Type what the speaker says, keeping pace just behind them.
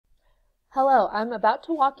Hello, I'm about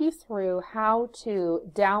to walk you through how to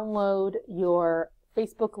download your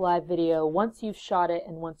Facebook Live video once you've shot it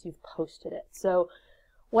and once you've posted it. So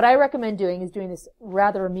what I recommend doing is doing this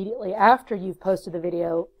rather immediately after you've posted the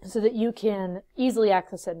video so that you can easily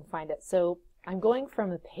access it and find it. So I'm going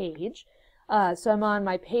from the page. So I'm on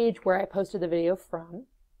my page where I posted the video from.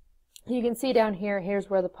 You can see down here, here's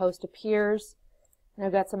where the post appears. And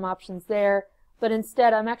I've got some options there. But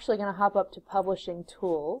instead, I'm actually going to hop up to Publishing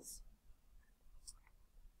Tools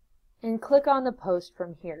and click on the post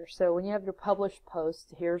from here. So when you have your published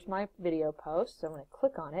post, here's my video post. So I'm going to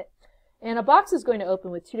click on it. And a box is going to open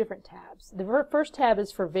with two different tabs. The first tab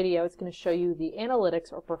is for video. It's going to show you the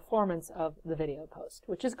analytics or performance of the video post,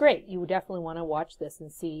 which is great. You would definitely want to watch this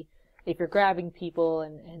and see if you're grabbing people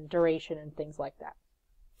and duration and things like that.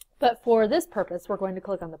 But for this purpose, we're going to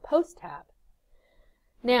click on the Post tab.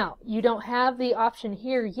 Now, you don't have the option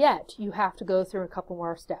here yet. You have to go through a couple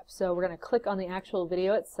more steps. So we're going to click on the actual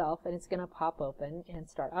video itself, and it's going to pop open and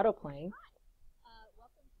start autoplaying.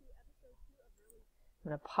 I'm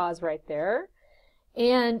going to pause right there.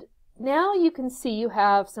 And now you can see you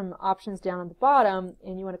have some options down at the bottom,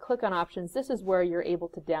 and you want to click on options. This is where you're able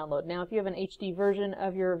to download. Now, if you have an HD version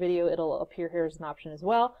of your video, it'll appear here as an option as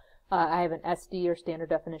well. I have an SD or standard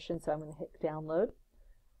definition, so I'm going to hit download.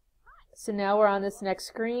 So now we're on this next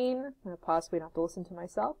screen. I'm going to pause so we don't have to listen to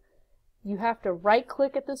myself. You have to right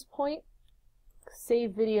click at this point,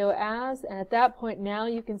 save video as, and at that point now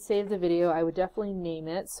you can save the video. I would definitely name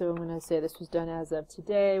it. So I'm going to say this was done as of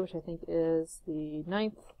today, which I think is the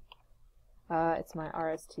 9th. It's my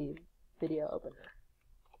RST video opener.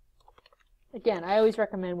 Again, I always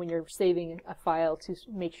recommend when you're saving a file to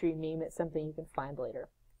make sure you name it something you can find later.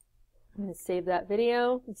 I'm going to save that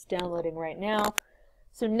video. It's downloading right now.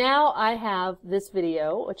 So now I have this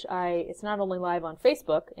video, which it's not only live on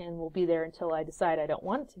Facebook and will be there until I decide I don't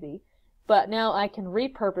want it to be, but now I can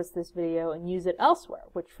repurpose this video and use it elsewhere,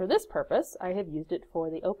 which for this purpose, I have used it for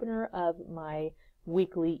the opener of my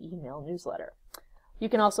weekly email newsletter. You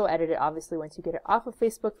can also edit it, obviously, once you get it off of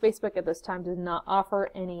Facebook. Facebook at this time does not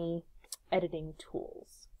offer any editing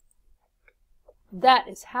tools. That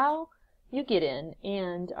is how you get in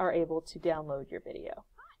and are able to download your video.